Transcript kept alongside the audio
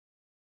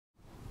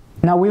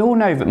Now we all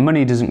know that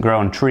money doesn't grow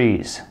on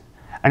trees,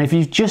 and if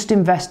you've just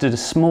invested a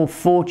small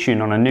fortune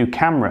on a new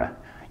camera,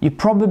 you're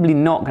probably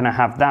not going to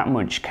have that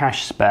much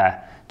cash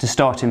spare to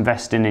start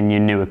investing in your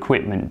new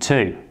equipment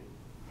too.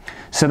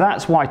 So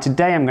that's why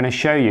today I'm going to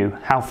show you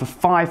how for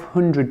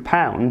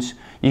 £500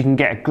 you can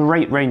get a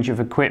great range of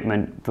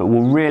equipment that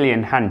will really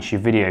enhance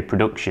your video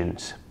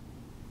productions.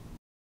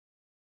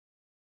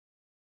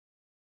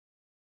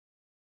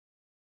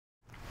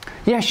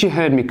 Yes, you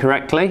heard me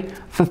correctly.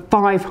 For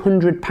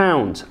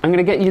 £500 I'm going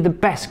to get you the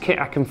best kit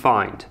I can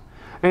find.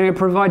 I'm going to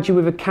provide you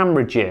with a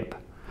camera jib,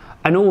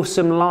 an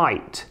awesome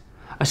light,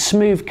 a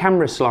smooth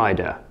camera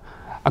slider,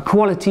 a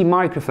quality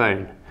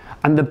microphone,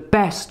 and the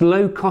best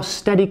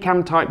low-cost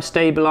Steadicam type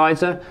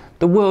stabilizer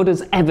the world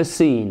has ever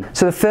seen.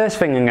 So the first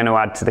thing I'm going to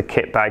add to the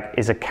kit bag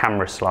is a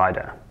camera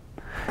slider.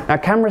 Now,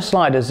 camera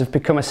sliders have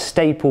become a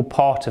staple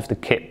part of the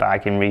kit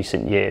bag in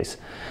recent years,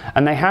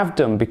 and they have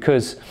done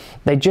because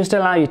they just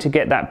allow you to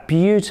get that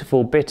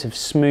beautiful bit of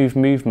smooth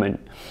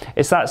movement.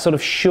 It's that sort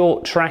of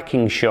short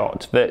tracking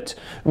shot that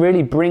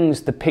really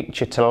brings the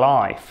picture to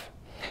life.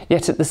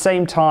 Yet at the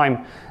same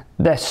time,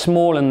 they're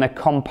small and they're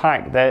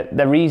compact,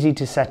 they're easy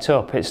to set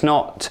up. It's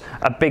not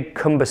a big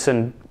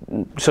cumbersome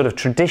sort of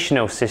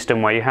traditional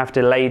system where you have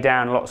to lay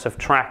down lots of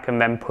track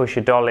and then push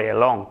a dolly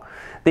along.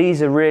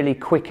 These are really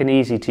quick and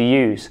easy to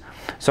use.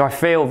 So I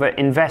feel that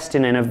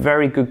investing in a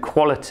very good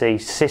quality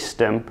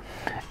system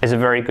is a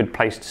very good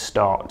place to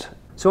start.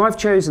 So I've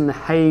chosen the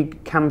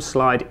Hague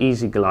CamSlide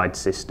Easy Glide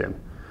system,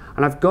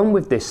 and I've gone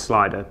with this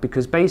slider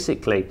because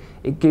basically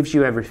it gives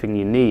you everything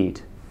you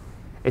need.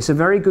 It's a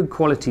very good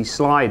quality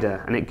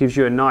slider and it gives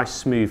you a nice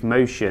smooth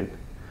motion,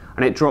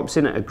 and it drops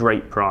in at a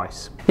great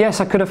price. Yes,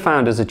 I could have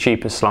found us a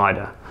cheaper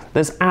slider.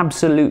 There's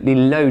absolutely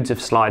loads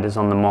of sliders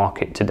on the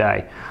market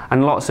today,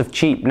 and lots of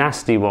cheap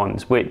nasty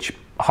ones which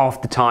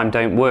half the time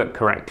don't work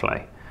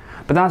correctly.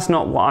 But that's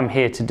not what I'm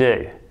here to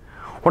do.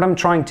 What I'm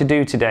trying to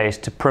do today is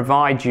to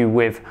provide you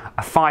with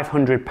a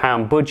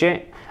 £500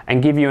 budget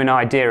and give you an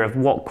idea of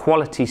what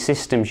quality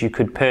systems you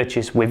could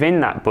purchase within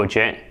that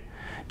budget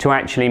to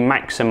actually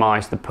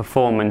maximise the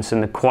performance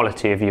and the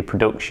quality of your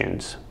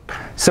productions.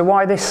 So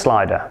why this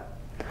slider?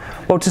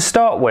 Well, to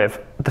start with,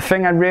 the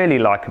thing I really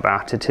like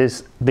about it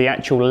is the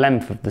actual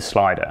length of the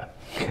slider.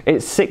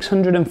 It's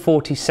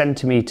 640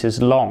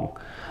 centimetres long,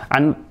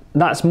 and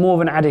that's more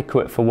than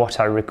adequate for what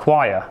I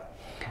require.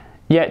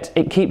 Yet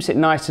it keeps it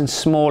nice and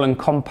small and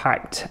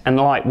compact and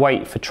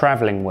lightweight for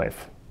travelling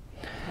with.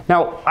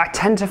 Now, I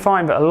tend to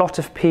find that a lot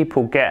of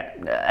people get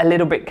a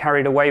little bit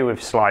carried away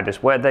with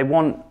sliders where they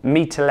want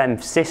metre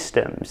length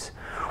systems,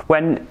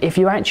 when if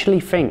you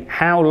actually think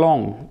how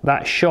long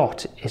that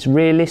shot is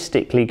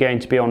realistically going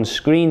to be on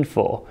screen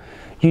for,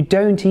 you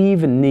don't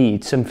even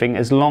need something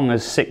as long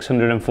as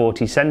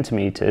 640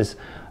 centimetres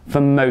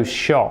for most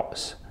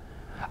shots.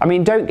 I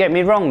mean, don't get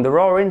me wrong, there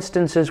are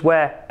instances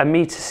where a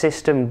metre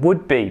system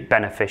would be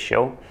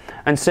beneficial,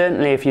 and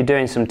certainly if you're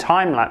doing some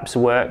time-lapse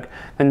work,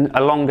 then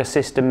a longer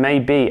system may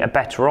be a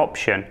better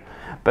option.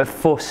 But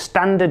for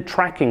standard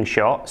tracking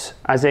shots,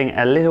 as in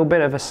a little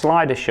bit of a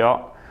slider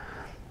shot,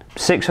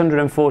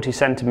 640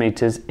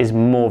 centimetres is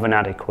more than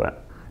adequate.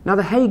 Now,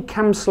 the Hague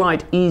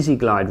CamSlide Easy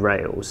Glide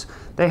rails,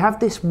 they have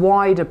this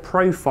wider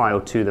profile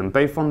to them,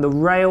 both on the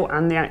rail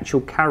and the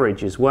actual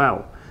carriage as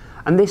well.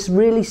 And this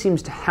really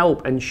seems to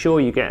help ensure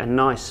you get a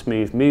nice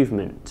smooth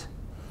movement.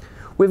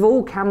 With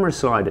all camera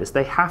sliders,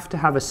 they have to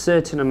have a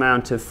certain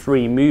amount of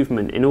free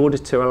movement in order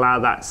to allow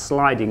that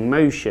sliding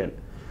motion.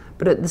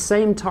 But at the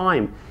same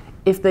time,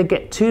 if they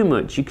get too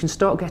much, you can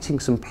start getting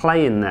some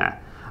play in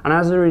there. And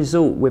as a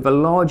result, with a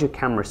larger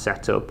camera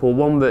setup or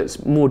one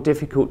that's more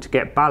difficult to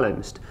get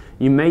balanced,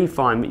 you may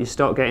find that you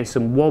start getting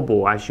some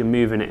wobble as you're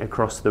moving it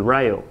across the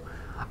rail.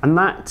 And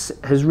that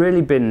has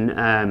really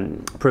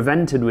been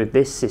prevented with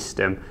this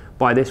system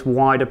by this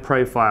wider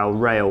profile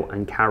rail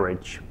and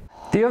carriage.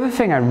 The other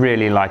thing I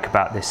really like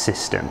about this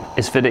system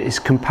is that it is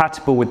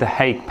compatible with the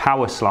Hague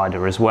Power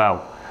Slider as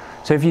well.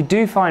 So if you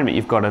do find that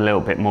you've got a little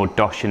bit more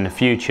dosh in the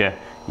future,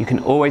 you can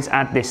always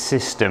add this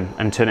system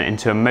and turn it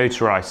into a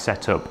motorised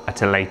setup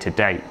at a later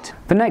date.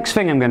 The next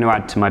thing I'm going to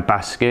add to my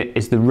basket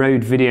is the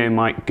Rode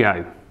VideoMic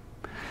Go.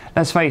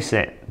 Let's face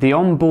it, the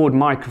onboard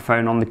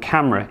microphone on the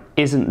camera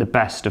isn't the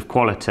best of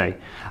quality,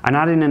 and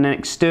adding an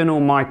external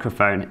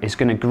microphone is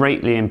going to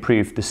greatly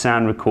improve the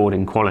sound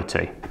recording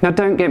quality. Now,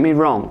 don't get me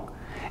wrong,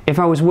 if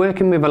I was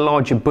working with a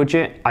larger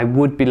budget, I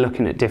would be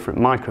looking at different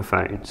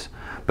microphones.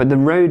 But the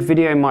Rode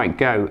VideoMic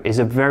Go is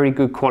a very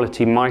good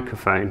quality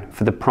microphone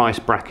for the price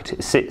bracket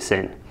it sits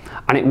in,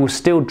 and it will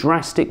still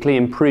drastically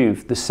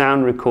improve the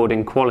sound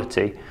recording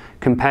quality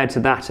compared to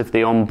that of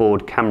the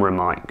onboard camera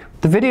mic.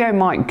 The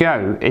VideoMic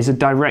Go is a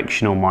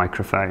directional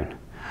microphone,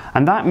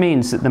 and that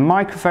means that the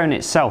microphone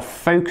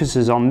itself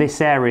focuses on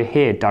this area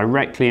here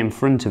directly in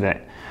front of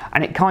it,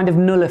 and it kind of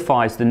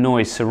nullifies the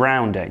noise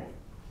surrounding.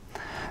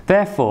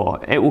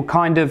 Therefore, it will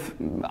kind of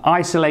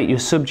isolate your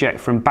subject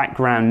from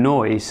background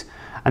noise,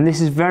 and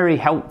this is very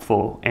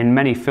helpful in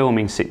many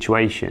filming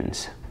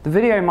situations. The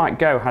VideoMic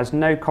Go has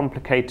no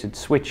complicated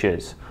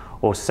switches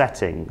or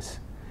settings.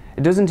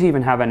 It doesn't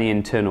even have any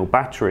internal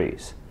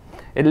batteries.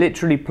 It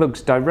literally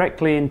plugs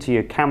directly into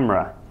your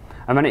camera,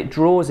 and then it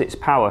draws its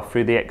power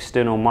through the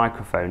external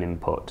microphone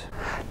input.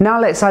 Now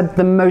let's add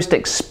the most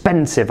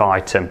expensive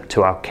item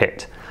to our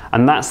kit,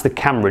 and that's the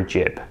camera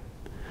jib.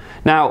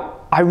 Now,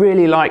 I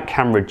really like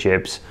camera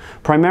jibs,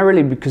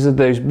 primarily because of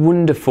those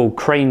wonderful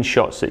crane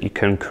shots that you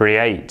can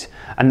create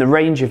and the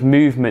range of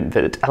movement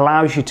that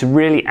allows you to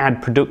really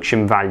add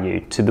production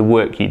value to the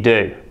work you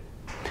do.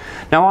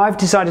 Now, I've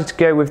decided to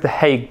go with the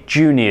Hague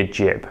Junior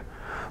jib,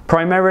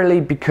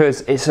 primarily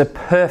because it's a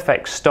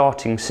perfect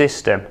starting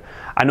system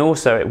and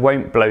also it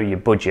won't blow your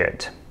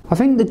budget. I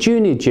think the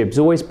Junior jib's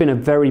always been a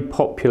very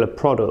popular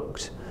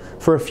product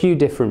for a few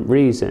different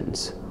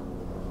reasons.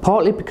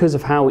 Partly because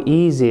of how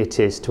easy it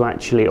is to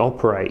actually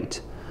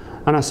operate,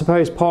 and I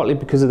suppose partly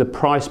because of the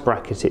price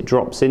bracket it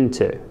drops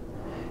into.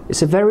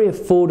 It's a very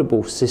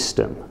affordable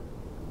system.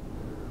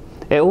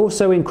 It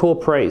also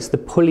incorporates the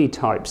pulley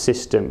type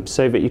system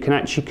so that you can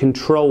actually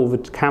control the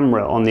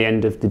camera on the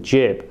end of the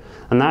jib,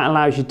 and that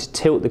allows you to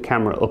tilt the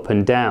camera up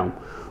and down,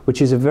 which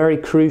is a very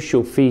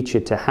crucial feature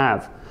to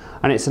have,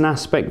 and it's an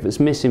aspect that's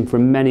missing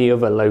from many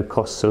other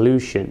low-cost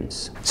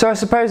solutions. So I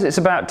suppose it's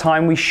about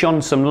time we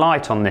shone some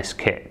light on this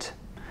kit.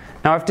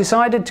 Now, I've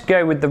decided to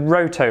go with the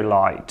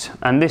Rotolight,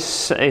 and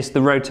this is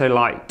the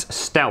Rotolight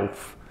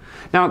Stealth.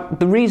 Now,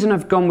 the reason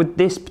I've gone with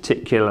this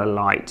particular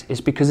light is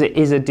because it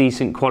is a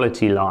decent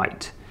quality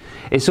light.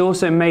 It's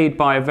also made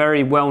by a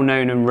very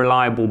well-known and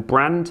reliable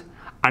brand,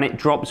 and it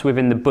drops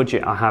within the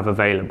budget I have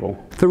available.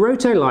 The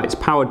Rotolight's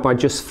powered by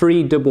just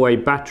 3 AA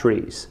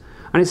batteries,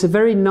 and it's a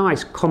very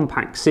nice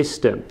compact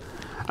system,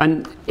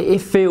 and it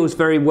feels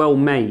very well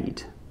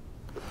made.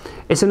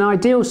 It's an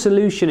ideal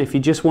solution if you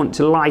just want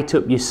to light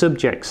up your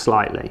subject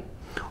slightly,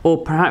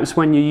 or perhaps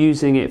when you're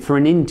using it for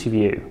an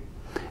interview.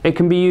 It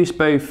can be used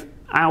both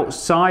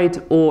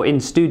outside or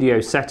in studio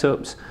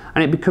setups,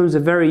 and it becomes a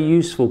very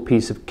useful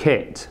piece of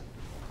kit.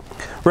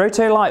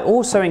 Rotolight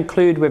also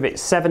include with it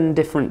 7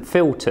 different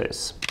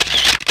filters.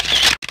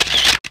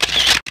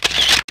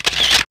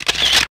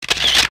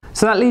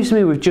 So that leaves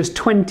me with just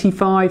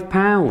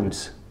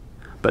 £25.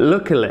 But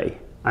luckily,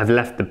 I've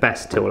left the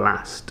best till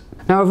last.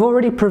 Now, I've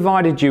already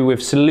provided you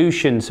with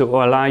solutions that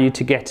will allow you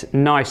to get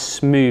nice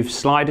smooth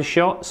slider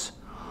shots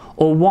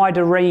or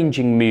wider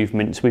ranging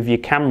movements with your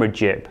camera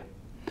jib.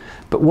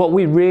 But what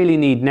we really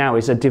need now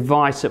is a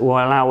device that will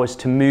allow us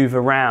to move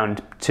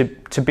around,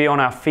 to be on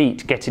our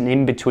feet, getting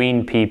in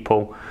between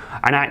people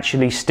and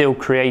actually still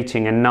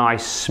creating a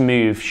nice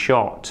smooth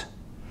shot.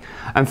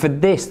 And for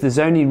this, there's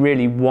only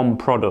really one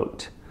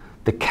product,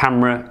 the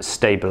camera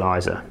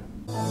stabilizer.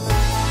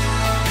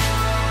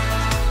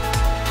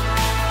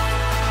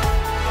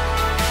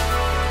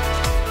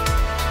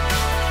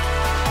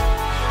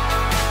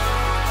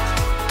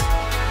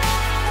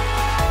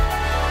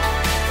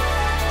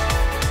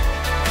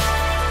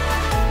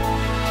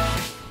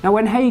 Now,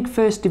 when Hague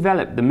first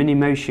developed the Mini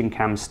Motion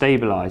Cam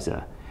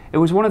stabilizer, it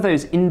was one of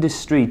those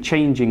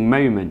industry-changing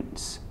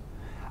moments.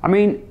 I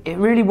mean, it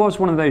really was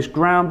one of those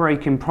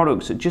groundbreaking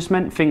products that just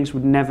meant things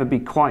would never be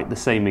quite the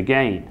same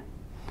again.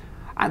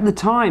 At the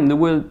time, there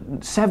were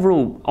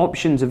several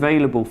options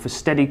available for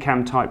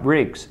Steadicam type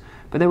rigs,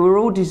 but they were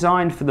all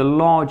designed for the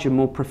larger,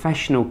 more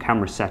professional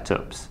camera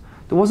setups.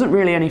 There wasn't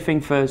really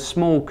anything for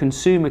small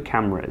consumer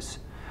cameras,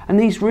 and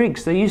these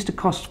rigs, they used to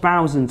cost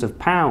thousands of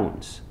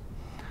pounds.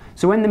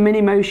 So when the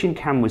Mini Motion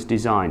Cam was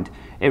designed,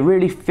 it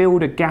really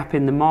filled a gap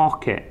in the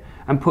market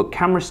and put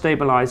camera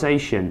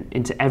stabilization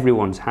into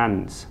everyone's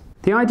hands.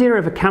 The idea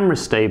of a camera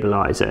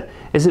stabilizer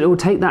is that it will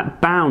take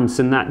that bounce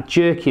and that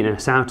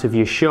jerkiness out of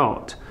your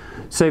shot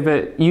so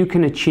that you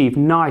can achieve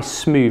nice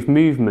smooth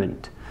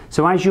movement.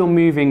 So as you're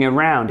moving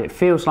around, it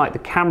feels like the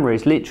camera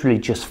is literally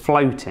just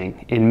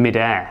floating in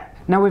mid-air.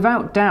 Now,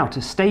 without doubt,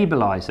 a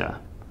stabilizer,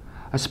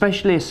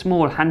 especially a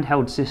small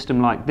handheld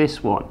system like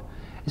this one,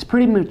 is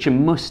pretty much a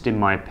must in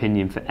my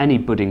opinion for any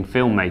budding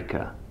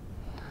filmmaker.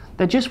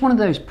 They're just one of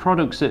those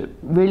products that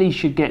really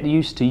should get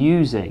used to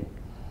using.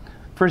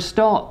 For a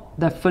start,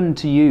 they're fun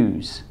to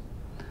use.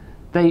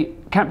 They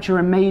capture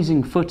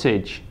amazing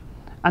footage,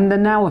 and they're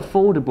now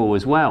affordable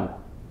as well.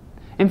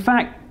 In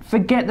fact,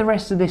 forget the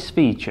rest of this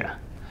feature.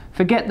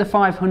 Forget the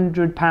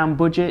 £500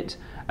 budget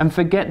and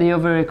forget the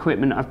other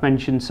equipment I've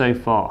mentioned so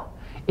far.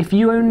 If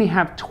you only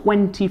have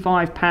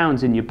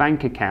 £25 in your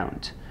bank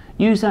account,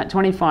 use that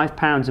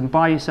 £25 and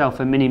buy yourself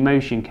a Mini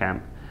Motion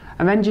Cam,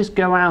 and then just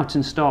go out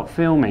and start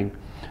filming,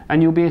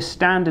 and you'll be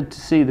astounded to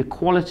see the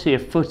quality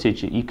of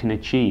footage that you can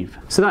achieve.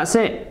 So that's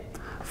it,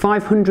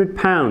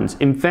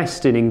 £500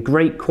 invested in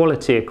great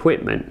quality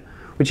equipment,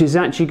 which is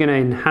actually going to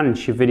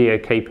enhance your video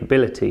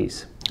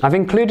capabilities. I've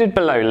included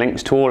below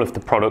links to all of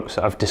the products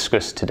that I've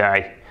discussed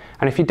today,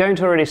 and if you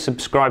don't already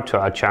subscribe to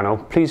our channel,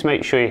 please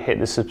make sure you hit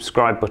the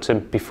subscribe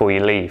button before you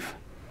leave.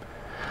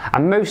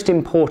 And most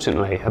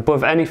importantly,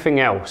 above anything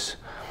else,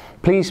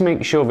 please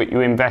make sure that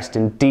you invest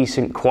in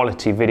decent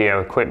quality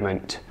video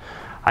equipment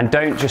and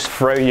don't just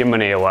throw your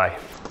money away.